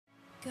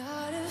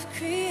God of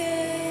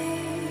creation,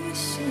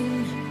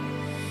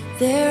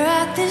 there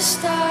at the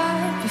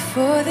start,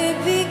 before the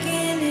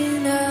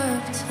beginning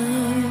of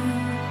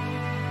time.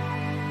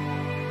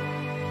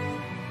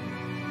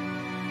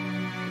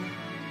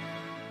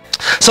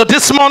 So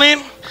this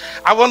morning,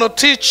 I want to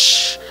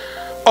teach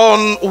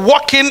on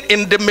walking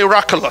in the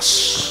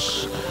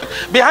miraculous.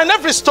 Behind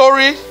every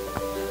story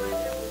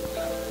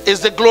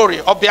is the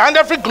glory, or behind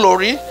every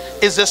glory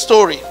is the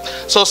story.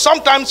 So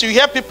sometimes you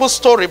hear people's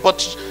story,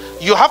 but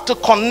you have to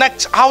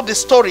connect how the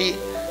story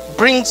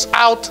brings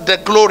out the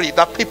glory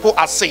that people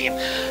are seeing.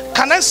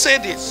 Can I say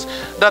this?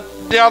 That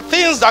there are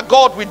things that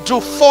God will do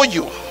for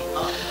you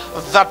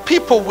that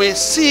people will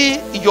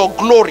see your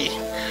glory.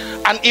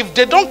 And if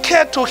they don't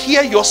care to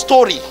hear your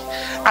story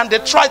and they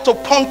try to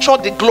puncture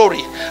the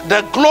glory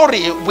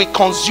will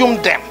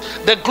consume them.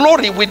 The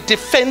glory will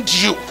defend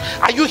you.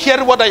 Are you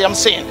hearing what I am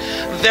saying?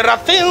 There are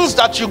things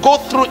that you go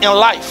through in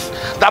life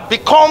that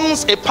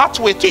becomes a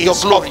pathway to your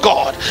glory.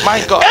 God, my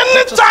God.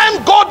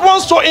 Anytime God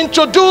wants to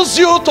introduce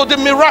you to the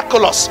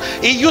miraculous,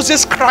 he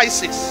uses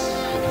crisis.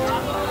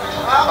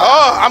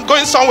 Oh, I'm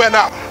going somewhere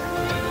now.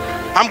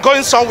 I'm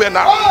going somewhere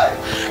now.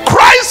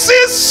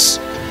 Crisis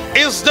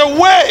is the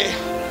way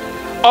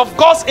of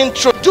God's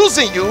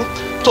introducing you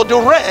to the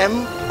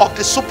realm of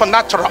the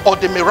supernatural or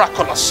the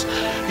miraculous.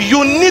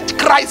 You need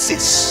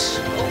crisis.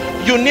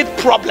 You need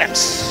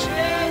problems.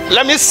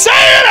 Let me say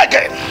it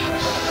again.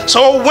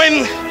 So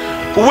when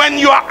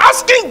you are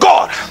asking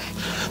God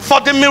for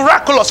the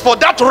miraculous, for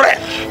that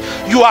realm,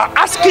 you are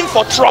asking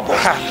for trouble.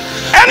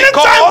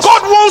 Anytime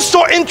God wants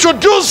to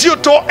introduce you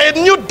to a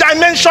new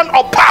dimension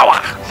of power,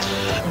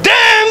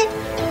 then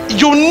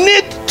you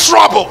need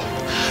trouble,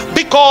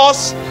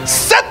 because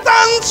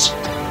Satan's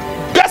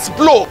best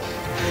blow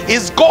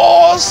is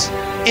God's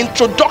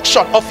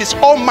introduction of his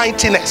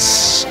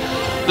almightiness.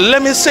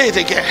 Let me say it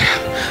again.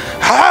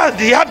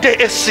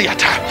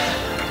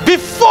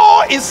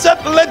 Before he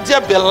said let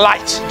there be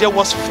light, there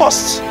was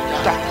first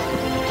darkness.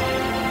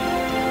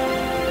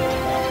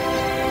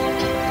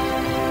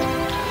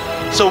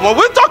 So when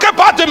we talk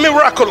about the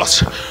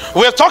miraculous,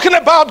 we're talking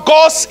about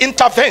God's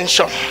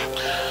intervention,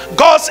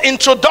 God's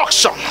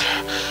introduction.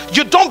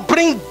 You don't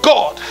bring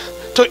God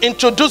to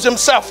introduce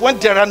himself when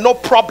there are no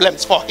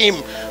problems for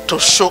him to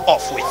show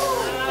off with.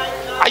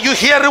 Are you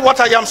hearing what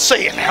I am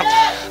saying?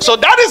 So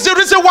that is the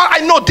reason why I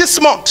know this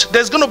month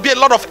there's going to be a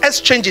lot of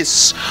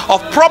exchanges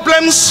of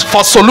problems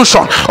for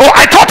solution. Oh,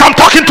 I thought I'm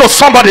talking to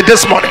somebody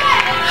this morning.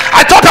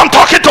 I thought I'm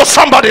talking to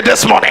somebody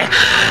this morning.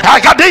 They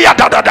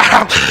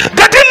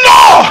didn't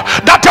know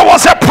that there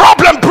was a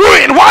problem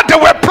brewing while they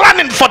were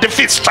planning for the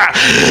feast.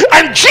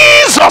 And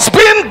Jesus,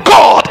 being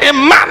God in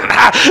man,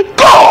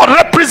 God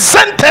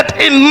represented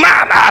in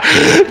man,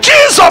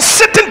 Jesus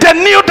sitting there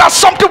knew that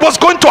something was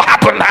going to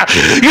happen.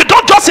 You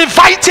don't just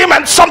invite him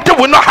and something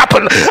will not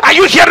happen. Are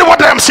you hearing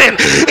what I'm saying?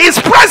 His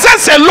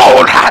presence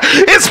alone,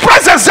 his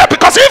presence there,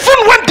 because even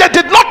when they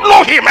did not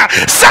know him,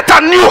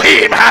 Satan knew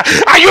him.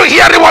 Are you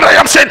hearing what I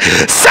am saying?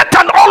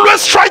 Satan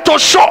always tried to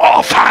show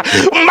off.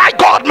 My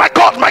God, my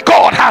God, my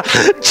God.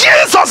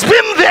 Jesus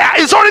being there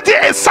is already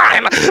a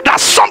sign that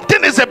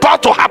something is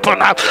about to happen.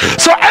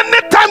 So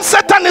anytime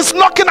Satan is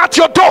knocking at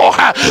your door,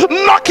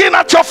 knocking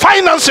at your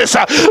finances,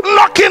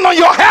 knocking on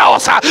your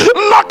health,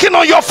 knocking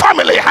on your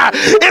family,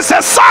 it's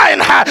a sign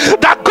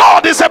that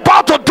God is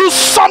about to do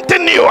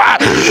something new.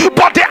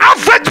 But the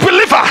average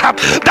believer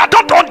that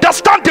don't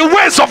understand the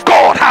ways of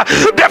God,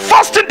 the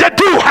first thing they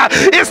do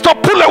is to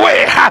pull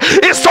away,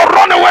 is to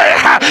run away,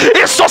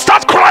 is to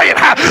start crying,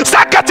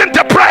 start getting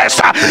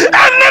depressed.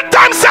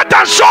 Anytime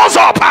Satan shows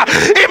up,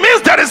 it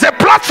means there is a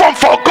platform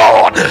for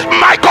God.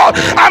 My God,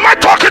 am I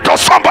talking to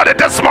somebody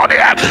this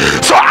morning?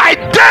 So I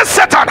dare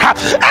Satan,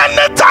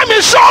 anytime he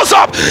shows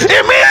up,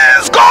 it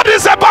means God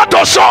is about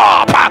to show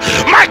up.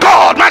 My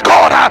God, my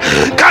God,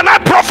 can I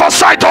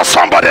prophesy to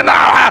somebody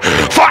now?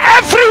 For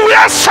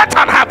everywhere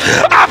Satan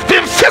have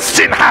been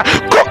feasting,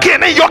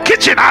 cooking in your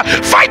kitchen,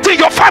 fighting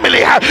your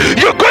family,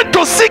 you're going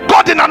to see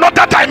God in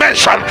another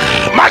dimension.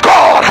 My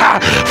God,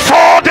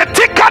 for the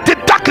thicker the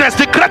darkness,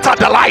 the greater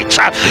the light.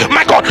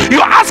 My God,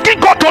 you're asking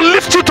God to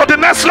lift you to the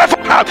next level.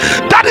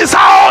 That is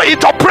how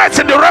it operates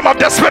in the realm of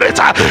the spirit.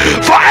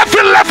 For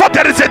every level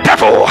there is a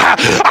devil.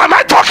 Am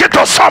I talking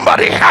to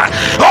somebody?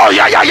 Oh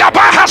yeah, yeah, yeah.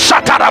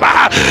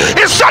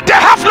 It's that they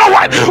have no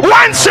wine.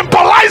 Wine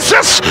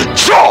symbolizes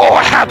joy.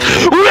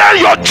 Where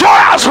your joy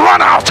has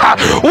run out,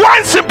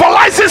 wine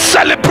symbolizes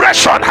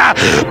celebration.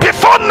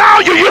 Before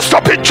now you used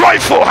to be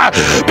joyful.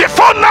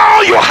 Before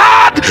now you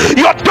had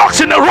your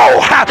ducks in a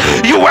row.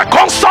 You were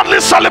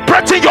constantly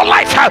celebrating your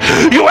life.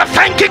 You were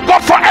thanking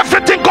God for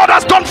everything God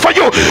has done for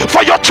you,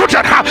 for your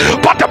children.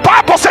 But the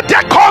Bible said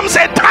there comes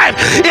a time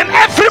in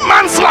every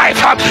man's life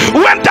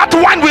when that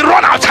wine will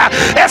run out,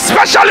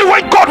 especially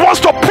when God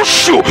wants to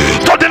push you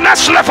to the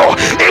next level.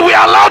 He will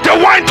allow the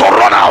wine to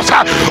run out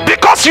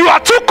because you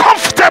are too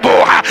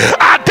comfortable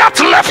at that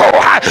level.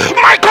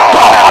 My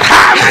God,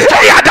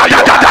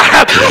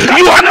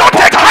 you are not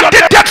a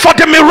candidate for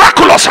the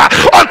miraculous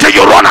until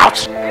you run out.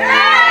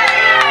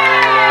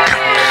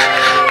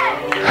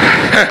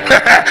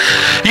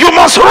 You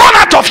must run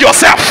out of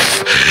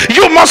yourself.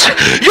 You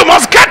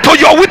must get to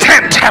your wit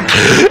end.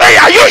 Hey,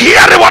 are you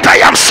hearing what I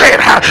am saying?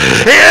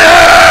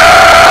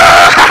 Yeah.